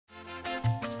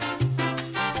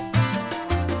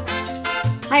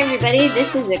Hi everybody,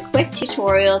 this is a quick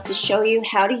tutorial to show you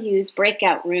how to use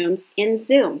breakout rooms in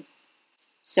Zoom.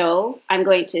 So I'm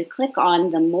going to click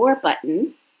on the More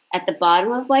button at the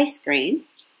bottom of my screen,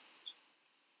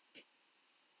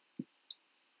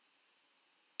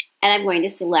 and I'm going to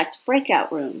select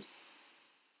Breakout Rooms.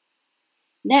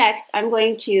 Next, I'm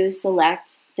going to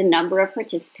select the number of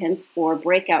participants or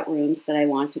breakout rooms that I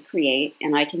want to create,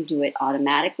 and I can do it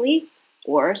automatically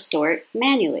or sort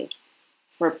manually.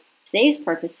 For today's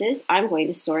purposes, I'm going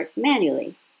to sort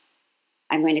manually.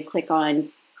 I'm going to click on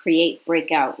Create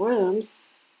Breakout Rooms,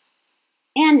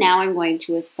 and now I'm going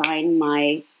to assign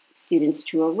my students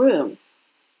to a room.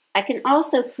 I can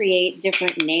also create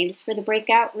different names for the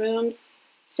breakout rooms,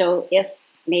 so if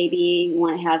maybe you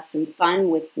want to have some fun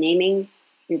with naming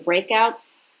your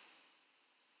breakouts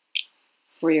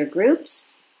for your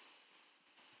groups,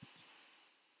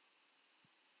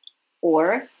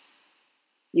 or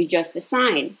you just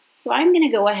assign. So I'm going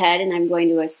to go ahead and I'm going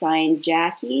to assign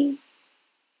Jackie,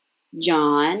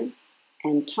 John,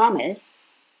 and Thomas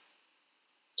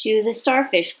to the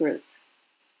Starfish group.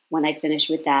 When I finish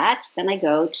with that, then I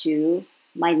go to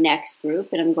my next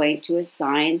group and I'm going to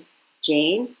assign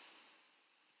Jane,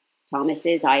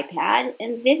 Thomas's iPad,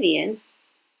 and Vivian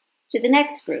to the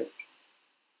next group.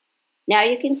 Now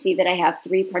you can see that I have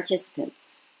 3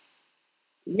 participants.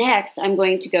 Next, I'm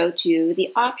going to go to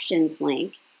the Options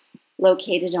link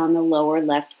located on the lower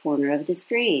left corner of the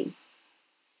screen.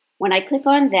 When I click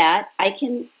on that, I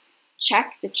can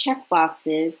check the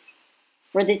checkboxes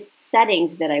for the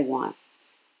settings that I want.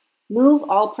 Move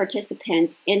all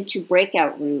participants into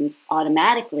breakout rooms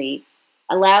automatically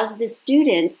allows the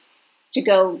students to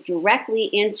go directly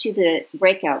into the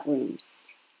breakout rooms.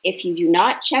 If you do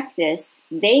not check this,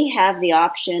 they have the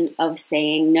option of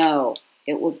saying no.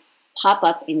 It will pop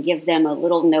up and give them a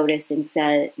little notice and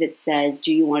that says,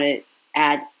 do you want to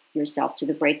add yourself to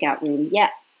the breakout room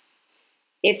yet?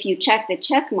 If you check the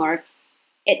check mark,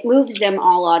 it moves them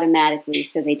all automatically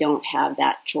so they don't have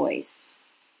that choice.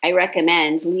 I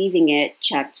recommend leaving it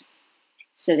checked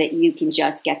so that you can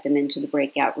just get them into the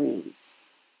breakout rooms.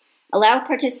 Allow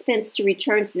participants to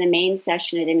return to the main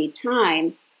session at any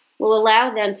time will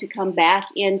allow them to come back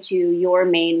into your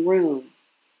main room.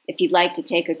 If you'd like to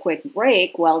take a quick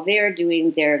break while they're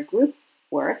doing their group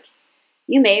work,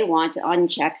 you may want to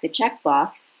uncheck the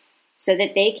checkbox so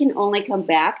that they can only come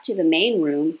back to the main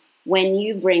room when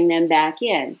you bring them back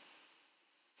in.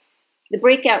 The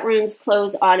breakout rooms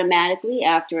close automatically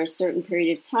after a certain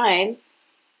period of time.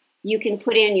 You can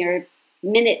put in your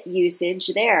minute usage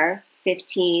there,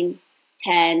 15,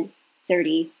 10,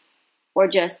 30, or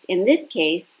just in this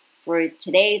case, for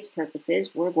today's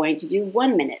purposes, we're going to do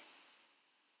 1 minute.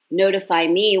 Notify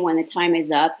me when the time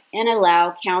is up and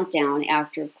allow countdown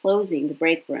after closing the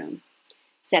break room.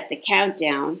 Set the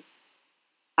countdown.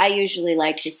 I usually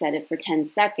like to set it for 10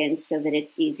 seconds so that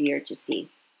it's easier to see.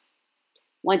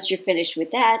 Once you're finished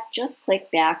with that, just click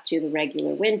back to the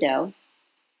regular window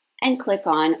and click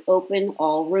on Open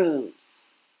All Rooms.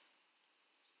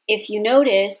 If you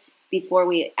notice, before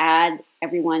we add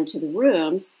everyone to the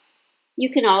rooms, you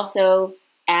can also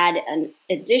add an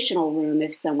additional room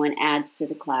if someone adds to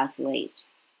the class late.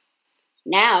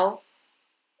 Now,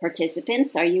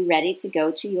 participants, are you ready to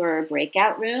go to your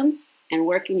breakout rooms and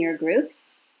work in your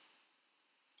groups?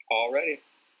 All ready.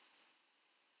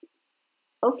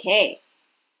 Okay,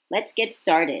 let's get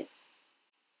started.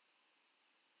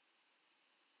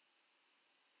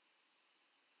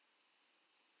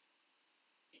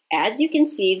 As you can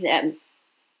see, the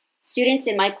students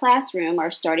in my classroom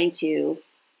are starting to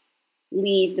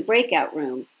leave the breakout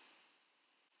room.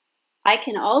 I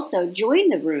can also join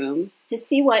the room to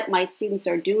see what my students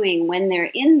are doing when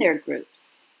they're in their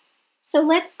groups. So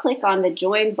let's click on the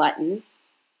Join button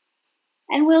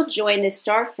and we'll join the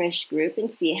Starfish group and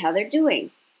see how they're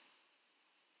doing.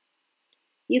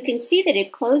 You can see that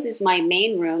it closes my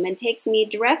main room and takes me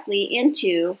directly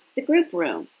into the group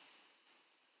room.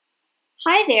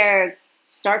 Hi there,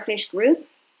 Starfish group.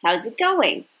 How's it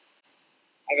going?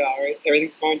 Hi Valerie,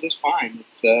 everything's going just fine.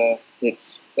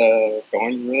 It's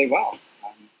going really well.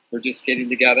 We're just getting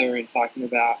together and talking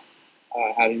about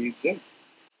how to use Zoom.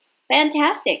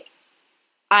 Fantastic.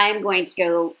 I'm going to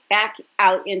go back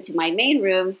out into my main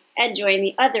room and join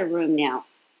the other room now.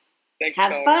 Thanks, Have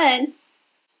Valerie. fun.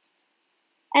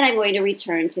 And I'm going to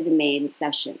return to the main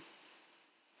session.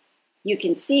 You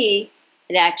can see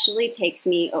it actually takes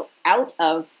me out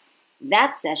of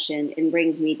that session and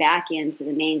brings me back into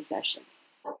the main session.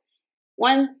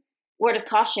 One word of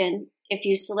caution, if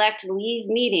you select Leave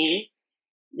Meeting,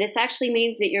 this actually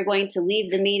means that you're going to leave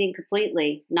the meeting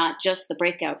completely, not just the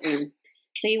breakout room.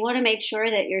 So you want to make sure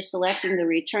that you're selecting the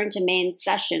return to main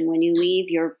session when you leave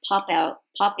your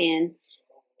pop-in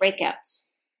breakouts.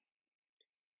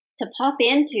 To pop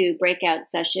into breakout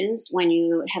sessions when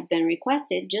you have been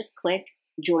requested, just click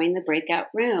Join the Breakout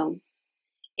Room.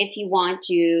 If you want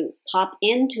to pop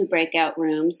into breakout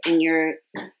rooms and your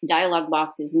dialog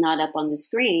box is not up on the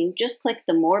screen, just click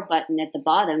the More button at the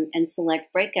bottom and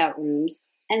select Breakout Rooms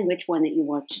and which one that you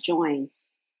want to join.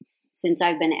 Since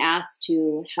I've been asked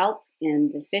to help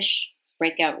in the fish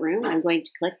breakout room, I'm going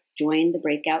to click Join the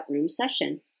Breakout Room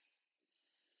session.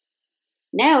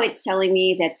 Now it's telling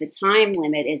me that the time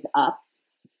limit is up.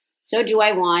 So do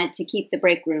I want to keep the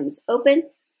break rooms open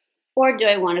or do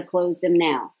I want to close them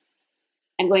now?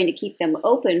 I'm going to keep them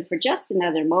open for just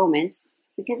another moment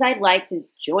because I'd like to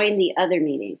join the other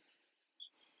meeting.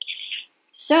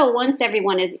 So once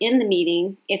everyone is in the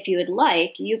meeting, if you would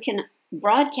like, you can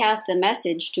broadcast a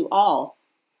message to all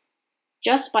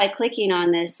just by clicking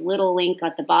on this little link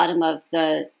at the bottom of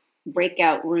the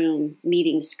breakout room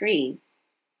meeting screen.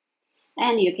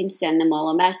 And you can send them all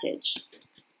a message.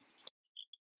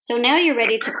 So now you're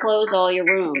ready to close all your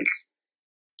rooms.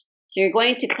 So you're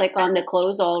going to click on the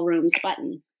Close All Rooms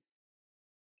button.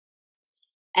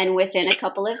 And within a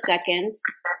couple of seconds,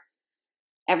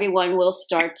 everyone will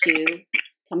start to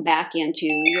come back into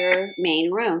your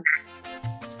main room.